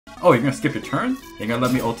Oh, you're gonna skip your turn? You're gonna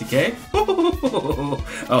let me OTK?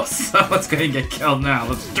 Oh, someone's gonna get killed now.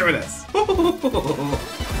 Let's do this.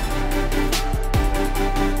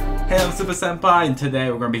 Hey, I'm Super Senpai, and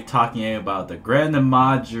today we're gonna be talking about the Gren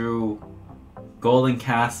Maju Golden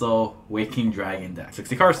Castle Waking Dragon deck.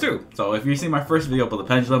 60 cards too. So if you've seen my first video about the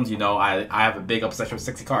pendulums, you know I have a big obsession with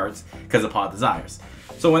 60 cards because of Pot Desires.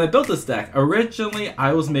 So when I built this deck, originally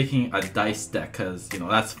I was making a dice deck because, you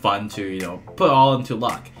know, that's fun to, you know, put all into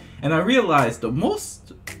luck. And I realized the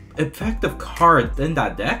most effective card in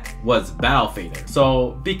that deck was Battle Fader.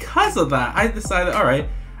 So because of that, I decided, alright,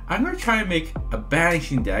 I'm going to try and make a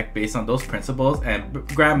banishing deck based on those principles, and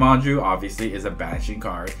Gren Maju obviously is a banishing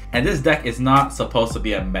card. And this deck is not supposed to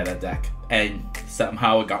be a meta deck, and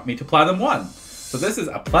somehow it got me to Platinum 1. So this is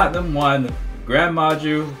a Platinum 1 Gren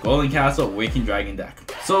Maju Golden Castle Waking Dragon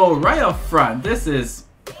deck. So right up front, this is,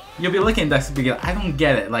 you'll be looking at decks and be like, I don't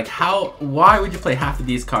get it. Like why would you play half of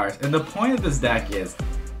these cards? And the point of this deck is,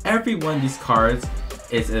 every one of these cards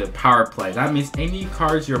is a power play. That means any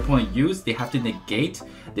cards your opponent uses, they have to negate.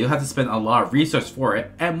 They'll have to spend a lot of resources for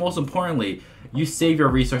it. And most importantly, you save your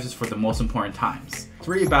resources for the most important times.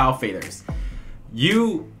 3 Battle Faders.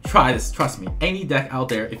 You try this, trust me, any deck out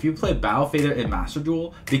there, if you play Battle Fader in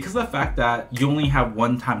MasterDuel, because of the fact that you only have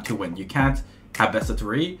one time to win, you can't have best of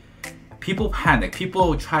 3, people panic.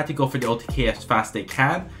 People try to go for the OTK as fast as they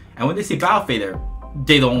can, and when they see Battle Fader,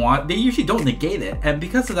 they usually don't negate it, and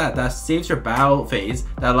because of that, that saves your battle phase,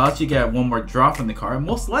 that allows you to get one more draw from the card, and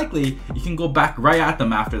most likely, you can go back right at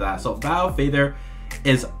them after that. So Battle Fader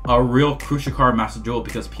is a real crucial card in MasterDuel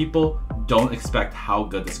because people don't expect how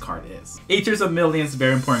good this card is. Eaters of Millions,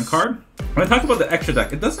 very important card. When I talk about the extra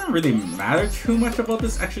deck, it doesn't really matter too much about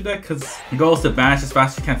this extra deck because it goes to banish as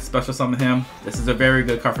fast as you can to special summon him. This is a very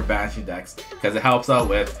good card for banishing decks because it helps out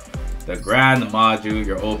with the Gren Maju,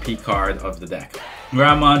 your OP card of the deck.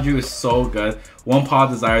 Gren Maju is so good. One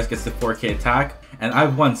Pot Desires gets the 4K attack, and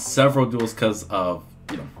I've won several duels because of,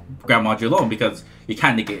 you know, Gren Maju alone, because you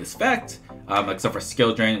can't negate its effect, except for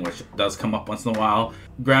Skill Drain, which does come up once in a while.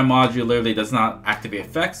 Gren Maju literally does not activate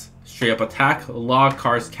effects, straight up attack. A lot of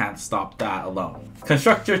cards can't stop that alone.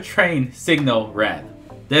 Construct Your Train Signal Red.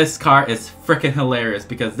 This card is freaking hilarious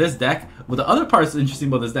because this deck, well, the other part that's interesting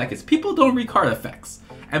about this deck is people don't read card effects.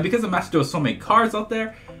 And because of MasterDuel has so many cards out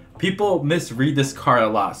there, people misread this card a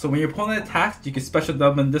lot. So when your opponent attacks, you can special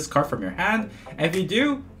summon this card from your hand. And if you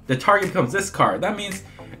do, the target becomes this card. That means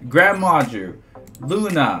Gren Maju,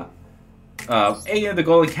 Luna, any of the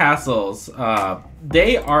Golden Castles,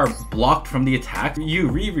 they are blocked from the attack. You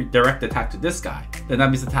redirect the attack to this guy. Then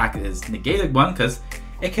that means the attack is negated, 1, because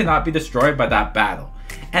it cannot be destroyed by that battle.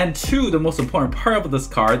 And 2, the most important part of this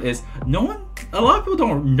card is a lot of people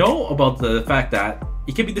don't know about the fact that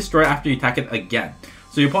it can be destroyed after you attack it again.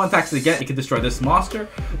 So your opponent attacks it again, it can destroy this monster.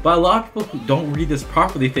 But a lot of people who don't read this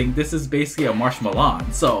properly think this is basically a Marshmallow.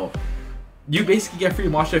 So you basically get free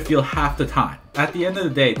monster field half the time. At the end of the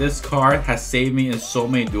day, this card has saved me in so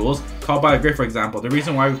many duels. Called by the Grave, for example. The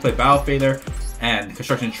reason why we play Battle Fader and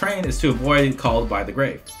Construction Train is to avoid Called by the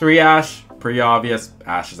Grave. 3 Ash, pretty obvious.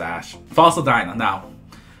 Ash is Ash. Fossil Dyna. Now,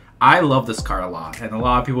 I love this card a lot, and a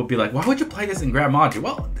lot of people will be like, why would you play this in Gren Maju?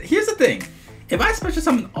 Well, here's the thing. If I special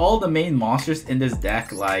summon all the main monsters in this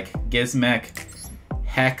deck, like Gizmek,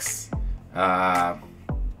 Hex,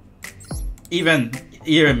 even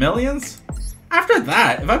Millions, after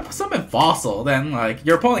that, if I summon Fossil, then like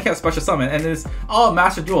your opponent can't special summon, and it's all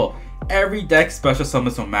MasterDuel. Every deck special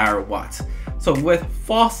summons no matter what. So with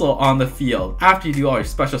Fossil on the field, after you do all your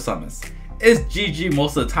special summons, it's GG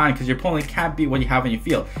most of the time because your opponent can't beat what you have in your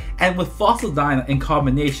field. And with Fossil Dyna in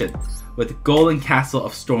combination with Golden Castle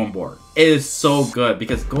of Stromberg, it is so good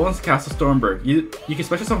because Golden Castle Stromberg, you can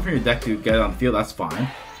special summon from your deck to get it on the field, that's fine.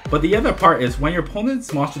 But the other part is when your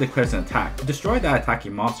opponent's monster declares an attack, destroy that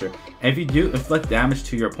attacking monster, and if you do, inflict damage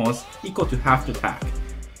to your opponents equal to half the attack.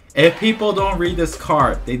 If people don't read this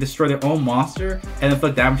card, they destroy their own monster and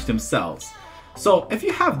inflict damage to themselves. So if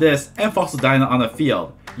you have this and Fossil Dyna on the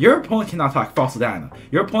field, your opponent cannot attack Fossil Dyna.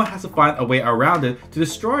 Your opponent has to find a way around it to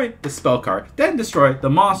destroy the spell card, then destroy the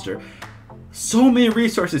monster. So many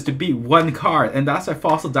resources to beat one card, and that's why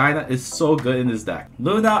Fossil Dyna is so good in this deck.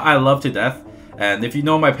 Luna, I love to death, and if you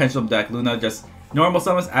know my Pendulum deck, Luna just normal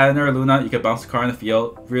summons, add another Luna, you can bounce the card in the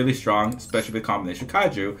field, really strong, especially with combination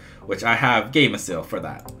Kaiju, which I have Game of Seal for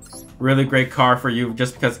that. Really great card for you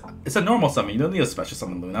just because it's a normal summon, you don't need a special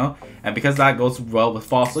summon Luna, and because that goes well with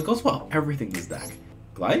Fossil, it goes well everything in this deck.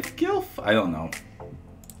 Glyph Gilf? I don't know.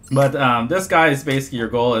 But this guy is basically, your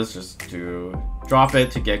goal is just to drop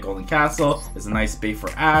it to get Golden Castle. It's a nice bait for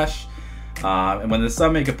Ash. And when the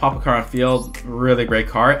summon, you can pop a card on field. Really great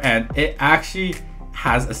card. And it actually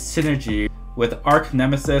has a synergy with Arch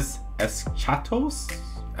Nemesis Shadolls?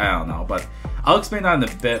 I don't know, but I'll explain that in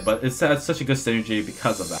a bit, but it's such a good synergy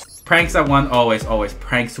because of that. Pranks at 1, always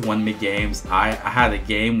pranks won me games. I had a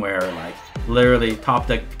game where like literally top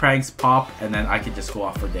deck pranks pop and then I could just go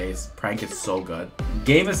off for days. Prank is so good.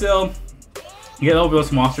 Game is ill. You get over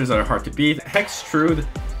those monsters that are hard to beat. Hextrude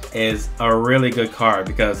is a really good card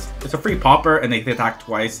because it's a free popper and they can attack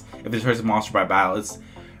twice if it destroys a monster by battle. It's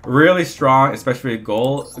really strong, especially with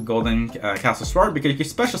Golden Castle Sword, because you can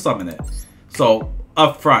special summon it. So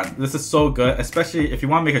up front, this is so good, especially if you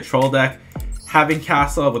want to make a troll deck. Having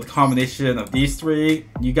Castle with a combination of these three,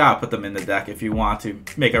 you gotta put them in the deck if you want to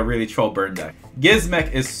make a really troll burn deck.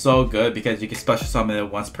 Gizmek is so good because you can special summon it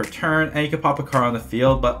once per turn and you can pop a card on the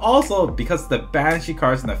field, but also because the Banshee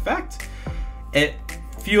card's in effect, it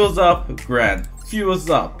fuels up Gren, fuels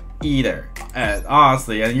up Either. And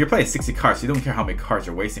honestly, and you're playing 60 cards, so you don't care how many cards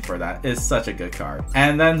you're wasting for that. It's such a good card.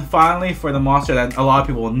 And then finally, for the monster that a lot of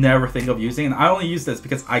people will never think of using, and I only use this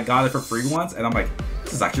because I got it for free once, and I'm like,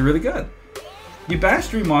 this is actually really good. You banish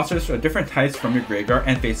 3 monsters of different types from your graveyard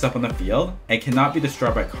and face up on the field, and cannot be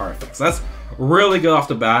destroyed by card effects. So that's really good off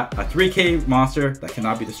the bat. A 3k monster that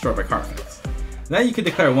cannot be destroyed by card effects. Then you can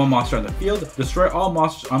declare 1 monster on the field, destroy all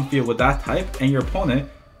monsters on field with that type, and your opponent,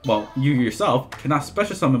 well, you yourself, cannot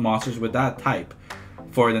special summon monsters with that type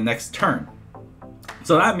for the next turn.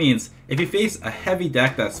 So that means if you face a heavy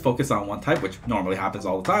deck that's focused on one type, which normally happens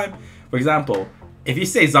all the time, for example, if you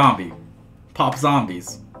say zombie, pop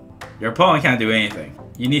zombies, your opponent can't do anything.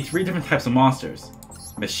 You need 3 different types of monsters: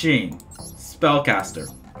 Machine,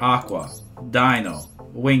 Spellcaster, Aqua, Dino,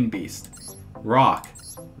 Wing Beast, Rock,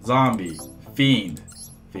 Zombie, Fiend,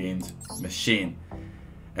 Machine.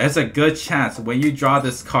 There's a good chance when you draw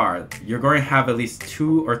this card, you're going to have at least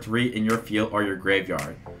 2 or 3 in your field or your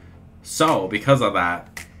graveyard. So, because of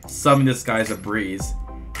that, summoning this guy is a breeze,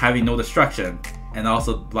 having no destruction, and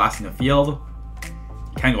also blasting the field.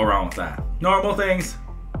 Can't go wrong with that. Normal things: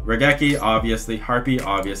 Regeki, obviously; Harpy,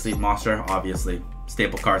 obviously; Monster, obviously.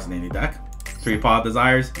 Staple cards in any deck. 3 Pot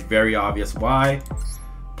Desires, very obvious why.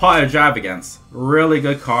 Pot Extravagance, really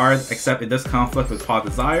good card, except it does conflict with Pot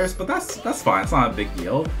Desires, but that's fine, it's not a big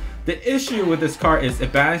deal. The issue with this card is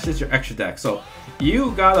it banishes your extra deck, so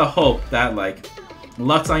you gotta hope that like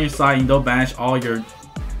luck's on your side and you don't banish all your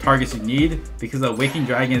targets you need, because the Waking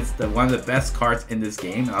Dragon is one of the best cards in this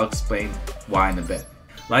game, and I'll explain why in a bit.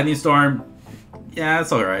 Lightning Storm, yeah,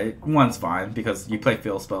 it's alright. 1's fine because you play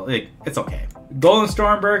Field Spell. It's okay. Golden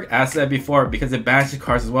Stromberg, as said before, because it banishes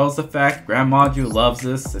cards as well as effect. Gren Maju loves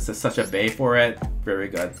this. This is such a bait for it. Very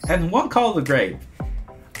good. And 1 Call of the Grave.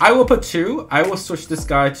 I will put 2. I will switch this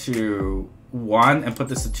guy to 1 and put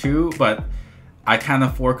this to 2, but I can't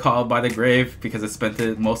afford Call by the Grave because I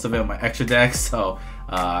spent most of it on my extra deck. So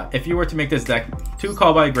if you were to make this deck, 2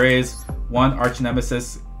 Call by Graves, 1 Arch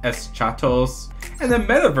Nemesis Shadolls. And then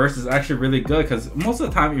Metaverse is actually really good because most of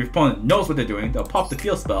the time your opponent knows what they're doing. They'll pop the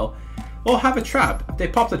field spell, or have a trap. If they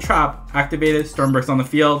pop the trap, activate it, Stromberg's on the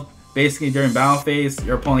field. Basically during battle phase,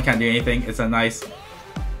 your opponent can't do anything. It's a nice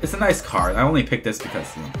card. I only picked this because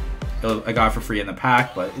I got it for free in the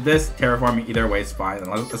pack, but this terraforming either way is fine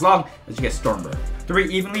as long as you get Stromberg.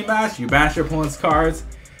 3 Evenly Match, you bash your opponent's cards.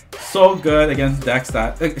 So good against decks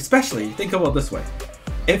that, especially think about it this way: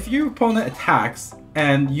 if your opponent attacks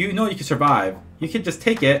and you know you can survive, you can just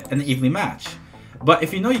take it and evenly match. But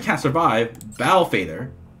if you know you can't survive, Battle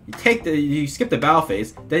Fader, you skip the battle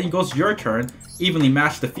phase, then it goes your turn, evenly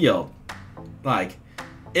match the field. Like,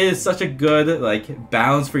 it is such a good like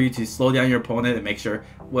balance for you to slow down your opponent and make sure,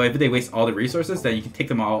 well, if they waste all the resources, then you can take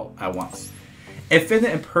them all at once.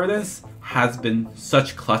 Infinite Impertinence has been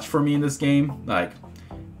such clutch for me in this game. Like,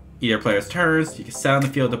 either player's turns, you can set on the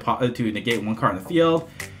field to negate 1 card on the field.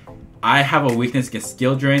 I have a weakness against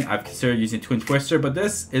Skill Drain. I've considered using Twin Twister, but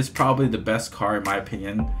this is probably the best card in my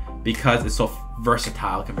opinion because it's so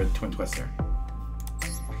versatile compared to Twin Twister.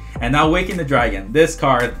 And now Waking the Dragon. This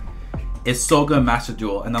card is so good in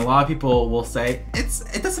MasterDuel, and a lot of people will say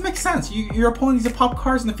it doesn't make sense. Your opponent needs to pop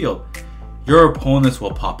cards in the field. Your opponents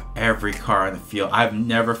will pop every card in the field. I've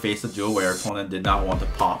never faced a duel where your opponent did not want to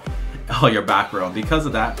pop all your back row. Because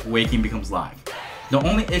of that, Waking becomes live. The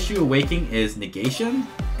only issue with Waking is negation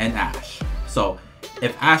and Ash. So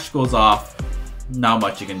if Ash goes off, not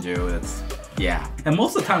much you can do. Yeah. And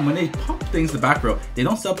most of the time when they pop things in the back row, they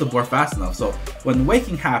don't set up the board fast enough. So when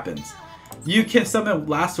Waking happens, you can summon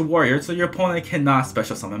Last Warrior, so your opponent cannot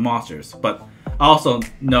special summon monsters. But I also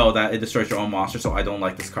know that it destroys your own monster, so I don't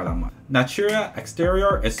like this card that much. Natura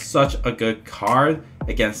Exterior is such a good card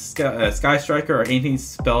against Sky Striker or anything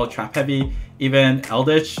spell trap heavy, even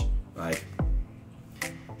Eldlich. Like,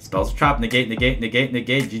 Spells Trap, negate,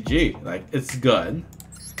 GG. Like, it's good.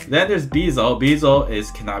 Then there's Bezo.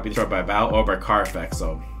 Bezo cannot be destroyed by battle or by card effect,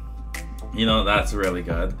 so you know that's really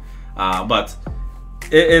good. But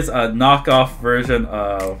it is a knockoff version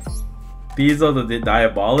of Bezo the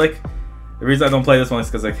Diabolic. The reason I don't play this one is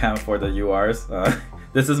because I can't afford the URs.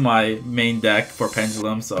 This is my main deck for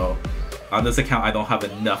Pendulum, so on this account I don't have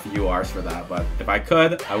enough URs for that, but if I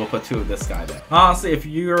could, I will put 2 of this guy there. Honestly, if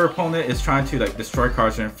your opponent is trying to like destroy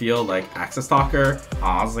cards in your field like Access Talker,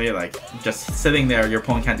 honestly, like just sitting there, your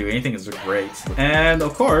opponent can't do anything, is great. And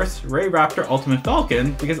of course, Ray Raptor Ultimate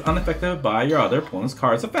Falcon, because it's unaffected by your other opponent's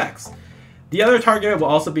card's effects. The other target will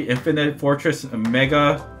also be Infinite Fortress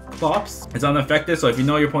Mega Clops. It's unaffected, so if you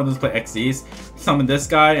know your opponent doesn't play XZs, summon this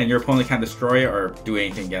guy and your opponent can't destroy it or do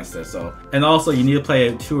anything against it. So, and also you need to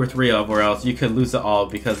play 2 or 3 of, or else you could lose it all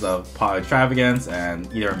because of Pot Extravagance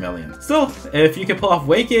and either a million. Still, if you can pull off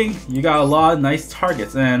Waking, you got a lot of nice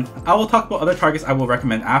targets, and I will talk about other targets I will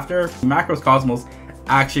recommend after. Macros Cosmos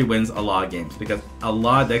actually wins a lot of games because a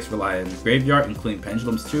lot of decks rely on Graveyard, including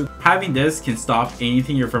Pendulums too. Having this can stop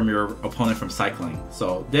anything from your opponent from cycling.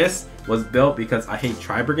 So this was built because I hate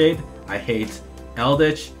Tri-Brigade, I hate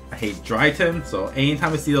Eldlich, I hate Dryton. So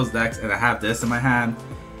anytime I see those decks and I have this in my hand,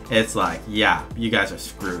 it's like, yeah, you guys are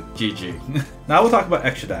screwed. GG. Now we'll talk about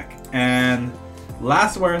extra deck. And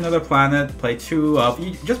last War Another Planet, play 2 of,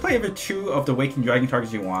 you just play every 2 of the Waking Dragon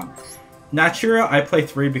targets you want. Natura, I play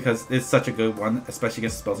 3 because it's such a good one, especially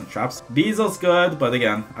against spells and traps. Bezo's good, but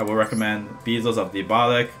again, I will recommend Bezo's of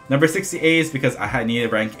Diabolic. Number 68 is because I need a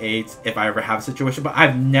rank 8 if I ever have a situation, but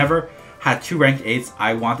I've never had 2 rank 8s.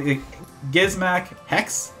 I want to Gizmac,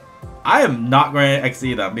 Hex. I am not going to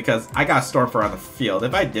XZ them because I got Stormfur on the field.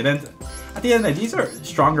 If I didn't, at the end of the day, these are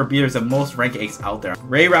stronger beaters than most rank 8s out there.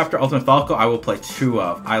 Ray Raptor Ultimate Falco, I will play 2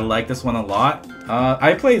 of. I like this one a lot.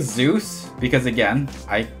 I play Zeus because again,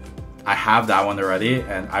 I have that one already,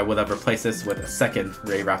 and I would have replaced this with a second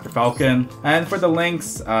Ray Raptor Falcon. And for the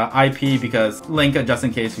links, IP, because link just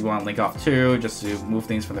in case you want to link off 2, just to move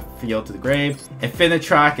things from the field to the grave.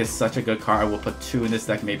 Infinitrack is such a good card. I will put 2 in this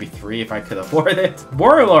deck, maybe 3 if I could afford it.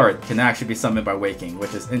 Warlord can actually be summoned by Waking,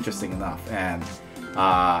 which is interesting enough. And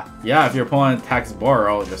yeah, if your opponent attacks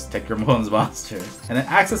Boro, just take your opponent's monster. And then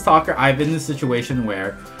Access Talker, I've been in a situation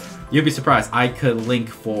where you'd be surprised, I could link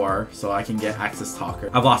 4 so I can get Access Talker.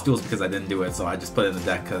 I've lost duels because I didn't do it, so I just put it in the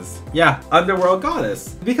deck because, yeah, Underworld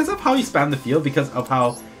Goddess. Because of how you spam the field, because of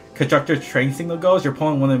how Constructor Train Signal goes, your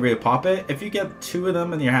opponent wouldn't really pop it. If you get 2 of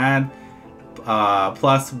them in your hand,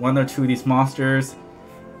 plus 1 or 2 of these monsters,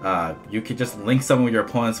 you could just link some of your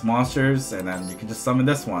opponent's monsters, and then you can just summon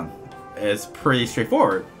this one. It's pretty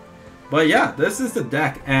straightforward. But yeah, this is the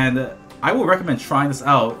deck, and I will recommend trying this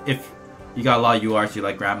out if you got a lot of URs, you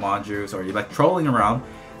like Gren Maju, or you like trolling around.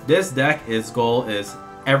 This deck, its goal is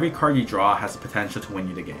every card you draw has the potential to win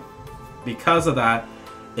you the game. Because of that,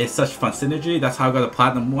 it's such fun synergy. That's how I got a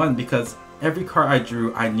Platinum 1, because every card I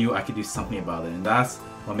drew, I knew I could do something about it, and that's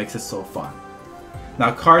what makes it so fun.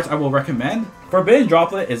 Now, cards I will recommend. Forbidden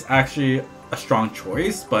Droplet is actually a strong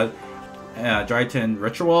choice, but Dryton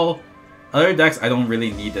Ritual, other decks I don't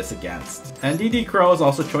really need this against. And DD Crow is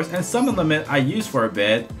also a choice, and Summon Limit I use for a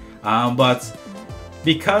bit. But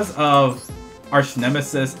because of Arch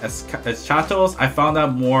Nemesis as Shadolls, I found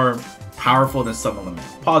that more powerful than Summon Limit.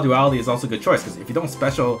 Paw Duality is also a good choice because if you don't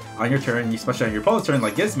special on your turn, you special on your opponent's turn,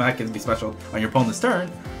 like Gizmac can be special on your opponent's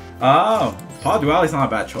turn. Paw Duality is not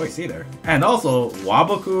a bad choice either. And also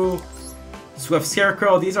Waboku, Swift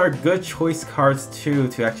Scarecrow, these are good choice cards too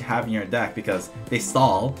to actually have in your deck because they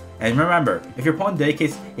stall. And remember, if your opponent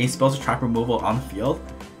dedicates a spells or trap removal on the field,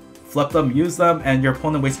 flip them, use them, and your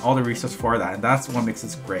opponent wastes all the resources for that, and that's what makes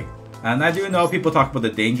this great. And I do know people talk about the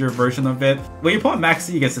danger version of it. When your opponent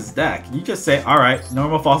maxi against this deck, you just say, alright,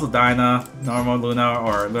 normal Fossil Dyna, normal Luna,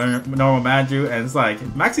 or normal Maju, and it's like,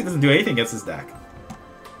 maxi doesn't do anything against this deck.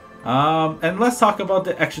 And let's talk about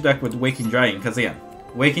the extra deck with Waking Dragon, because again,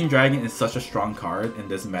 Waking Dragon is such a strong card in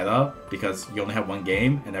this meta, because you only have 1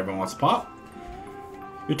 game, and everyone wants to pop.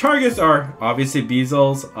 Your targets are obviously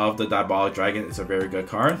Bezos of the Diabolic Dragon. It's a very good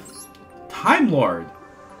card. Time Lord.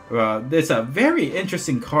 It's a very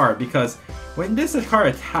interesting card because when this card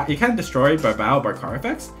attacks, you can't destroy it by battle by card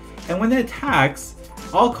effects, and when it attacks,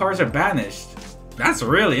 all cards are banished. That's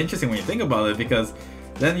really interesting when you think about it because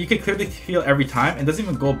then you can clearly feel every time and doesn't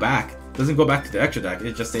even go back. Doesn't go back to the extra deck.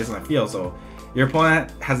 It just stays on the field. So your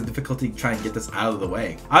opponent has a difficulty trying to get this out of the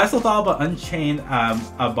way. I also thought about Unchained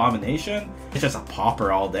Abomination. It's just a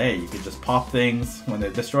popper all day. You could just pop things when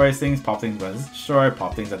it destroys things, pop things when it's destroyed,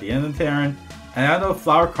 pop things at the end of the turn. And I know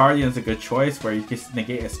Flower Guardian is a good choice where you can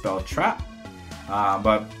negate a spell trap.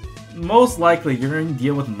 But most likely you're going to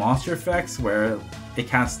deal with monster effects where it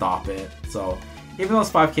can't stop it. So even though it's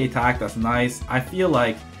 5k attack, that's nice. I feel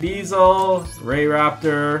like Beezle, Ray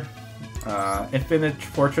Raptor, Infinite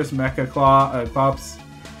Fortress Mecha Clops,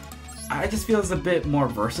 I just feel it's a bit more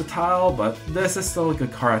versatile, but this is still a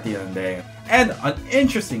good card at the end of the day. And an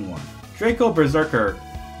interesting one, Draco Berserker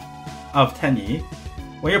of Tenyi.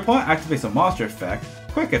 When your opponent activates a monster effect,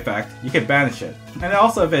 quick effect, you can banish it. And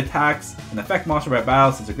also if it attacks an effect monster by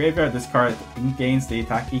battle since the graveyard, this card gains the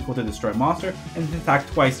attack equal to destroy monster and can attack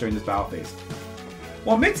twice during this battle phase.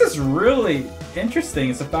 What makes this really interesting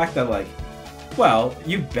is the fact that, like, well,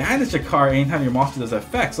 you banish a card anytime your monster does an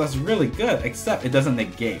effect, so that's really good, except it doesn't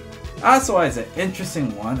negate. That's why it's an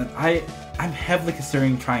interesting one, and I'm heavily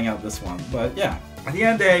considering trying out this one. But yeah, at the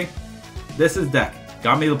end of the day, this is deck.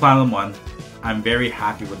 Got me the Platinum 1. I'm very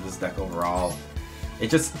happy with this deck overall.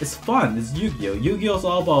 It's fun. It's Yu-Gi-Oh! Yu-Gi-Oh! Is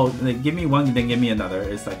all about, like, give me one, then give me another.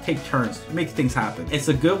 It's like take turns, make things happen. It's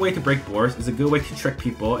a good way to break boards. It's a good way to trick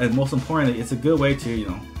people, and most importantly, it's a good way to, you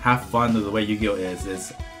know, have fun with the way Yu-Gi-Oh!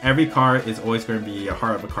 is. Every card is always going to be a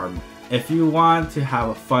heart of a card. If you want to have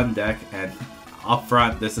a fun deck, and up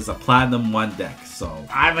front, this is a Platinum 1 deck. So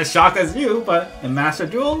I'm as shocked as you, but in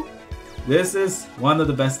MasterDuel, this is one of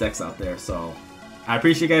the best decks out there. So I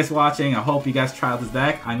appreciate you guys watching. I hope you guys try out this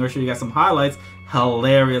deck. I'm going to show you guys some highlights,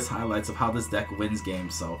 hilarious highlights of how this deck wins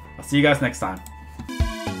games. So I'll see you guys next time.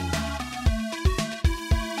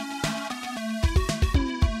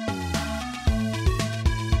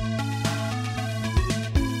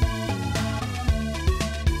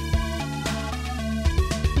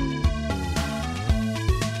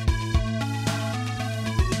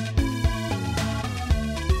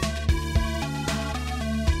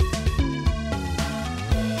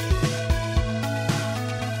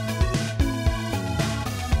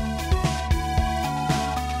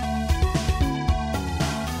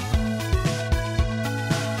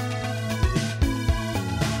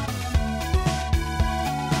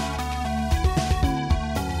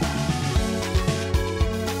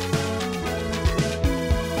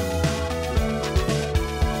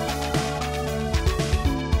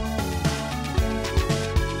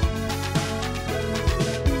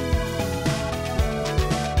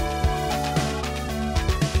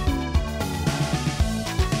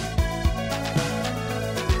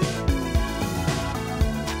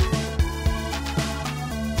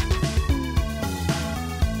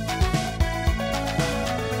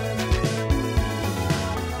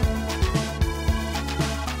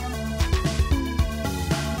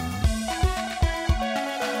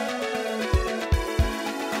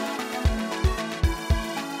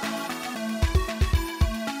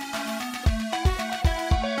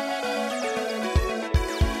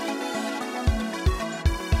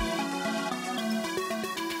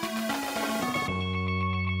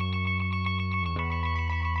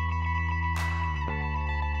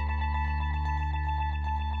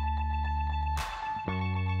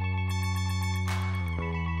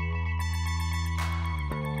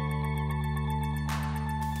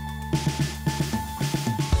 You